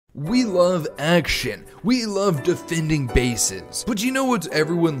We love action, we love defending bases, but you know what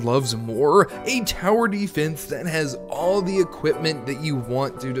everyone loves more? A tower defense that has all the equipment that you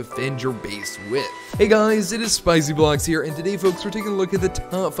want to defend your base with. Hey guys, it is Spicy Blox here, and today folks, we're taking a look at the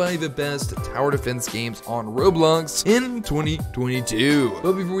top 5 best tower defense games on Roblox in 2022.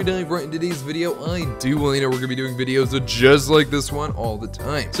 But before we dive right into today's video, I do want you to know we're going to be doing videos just like this one all the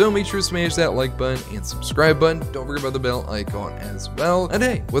time. So make sure to smash that like button and subscribe button, don't forget about the bell icon as well. And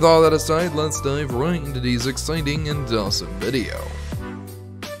hey, with all that aside, let's dive right into today's exciting and awesome video.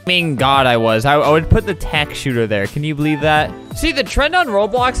 God, I would put the tech shooter there. Can you believe that? See, the trend on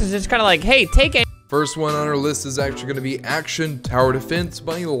Roblox is just kind of like, hey, take it. First one on our list is actually going to be Action Tower Defense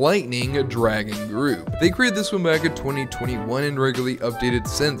by Lightning Dragon Group. They created this one back in 2021 and regularly updated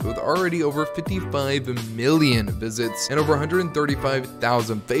since, with already over 55 million visits and over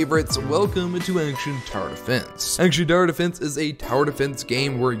 135,000 favorites. Welcome to Action Tower Defense. Action Tower Defense is a tower defense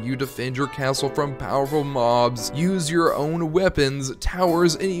game where you defend your castle from powerful mobs, use your own weapons,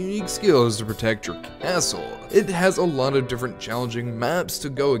 towers, and unique skills to protect your castle. It has a lot of different challenging maps to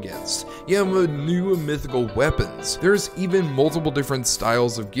go against. You have a new mythical weapons. There's even multiple different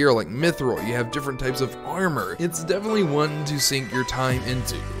styles of gear like mithril. You have different types of armor. It's definitely one to sink your time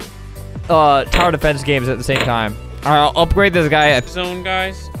into. Tower defense games at the same time. I'll upgrade this guy at zone,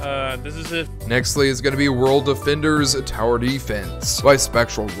 guys. This is it. Nextly is going to be World Defenders Tower Defense by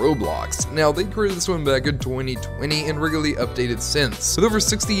Spectral Roblox. Now, they created this one back in 2020 and regularly updated since. With over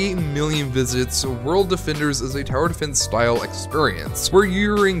 68 million visits, World Defenders is a tower defense style experience where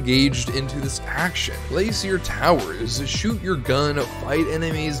you're engaged into this action. Place your towers, shoot your gun, fight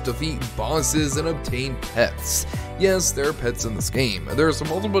enemies, defeat bosses, and obtain pets. Yes, there are pets in this game. There's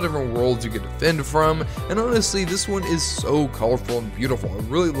multiple different worlds you can defend from, and honestly, this one is so colorful and beautiful. I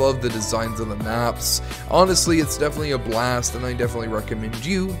really love the designs of the maps. Honestly, it's definitely a blast, and I definitely recommend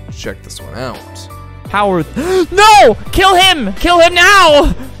you check this one out. Howard. No! Kill him! Kill him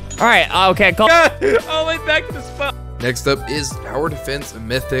now! Alright, okay, call. All the way back to the spot. Next up is Tower Defense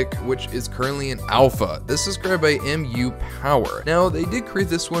Mythic, which is currently in alpha. This is created by MU Power. Now, they did create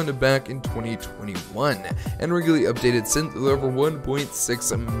this one back in 2021 and regularly updated since, with over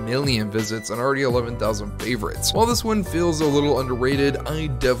 1.6 million visits and already 11,000 favorites. While this one feels a little underrated, I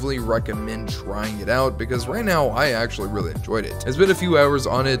definitely recommend trying it out because right now I actually really enjoyed it. It's been a few hours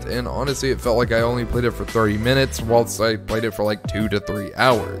on it, and honestly it felt like I only played it for 30 minutes whilst I played it for like 2 to 3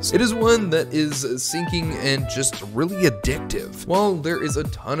 hours. It is one that is sinking and just really addictive. While there is a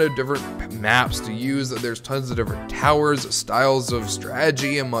ton of different maps to use, there's tons of different towers, styles of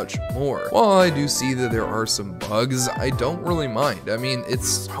strategy, and much more. While I do see that there are some bugs, I don't really mind. I mean, it's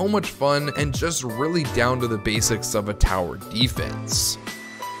so much fun and just really down to the basics of a tower defense.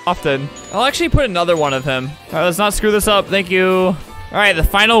 Often. I'll actually put another one of him. Alright, let's not screw this up. Thank you. Alright, the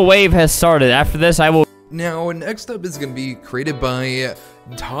final wave has started. After this, I will... Now, next up is going to be created by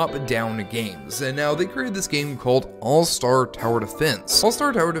Top Down Games, and now they created this game called All-Star Tower Defense.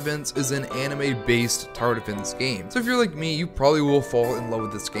 All-Star Tower Defense is an anime-based tower defense game, so if you're like me, you probably will fall in love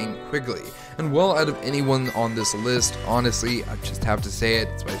with this game quickly. And well, out of anyone on this list, honestly, I just have to say it,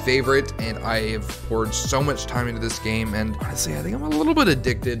 it's my favorite, and I have poured so much time into this game, and honestly, I think I'm a little bit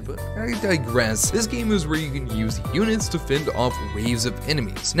addicted, but I digress. This game is where you can use units to fend off waves of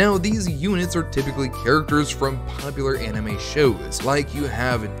enemies. Now, these units are typically characters from popular anime shows, like you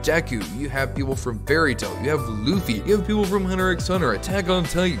have Deku, you have people from Fairy Tail, you have Luffy, you have people from Hunter x Hunter, Attack on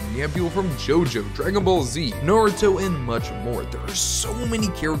Titan, you have people from JoJo, Dragon Ball Z, Naruto, and much more. There are so many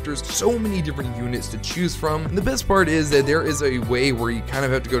characters, so many different units to choose from, and the best part is that there is a way where you kind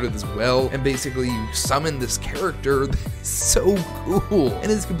of have to go to this well and basically you summon this character that is so cool,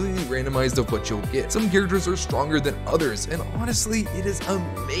 and it's completely randomized of what you'll get. Some characters are stronger than others, and honestly, it is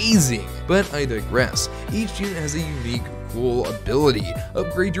amazing. But I digress. Each unit has a unique cool ability.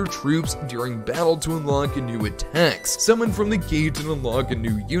 Upgrade your troops during battle to unlock new attacks. Summon from the gate and unlock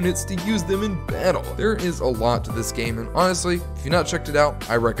new units to use them in battle. There is a lot to this game, and honestly, if you've not checked it out,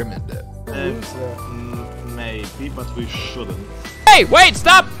 I recommend it. Maybe, but we shouldn't. Hey, wait,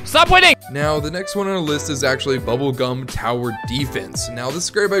 stop! Stop winning! Now, the next one on our list is actually Bubblegum Tower Defense. Now, this is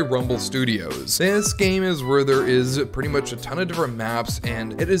created by Rumble Studios. This game is where there is pretty much a ton of different maps,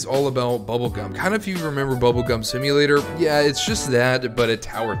 and it is all about bubblegum. Kind of if you remember Bubblegum Simulator, yeah, it's just that, but a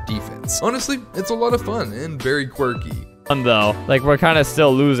tower defense. Honestly, it's a lot of fun and very quirky. Fun though, like we're kind of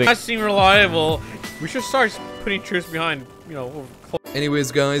still losing. That seem reliable. We should start putting troops behind, you know,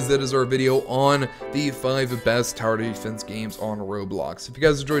 Anyways, guys, that is our video on the 5 best tower defense games on Roblox. If you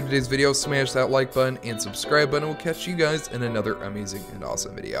guys enjoyed today's video, smash that like button and subscribe button. We'll catch you guys in another amazing and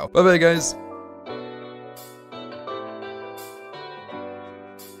awesome video. Bye-bye, guys.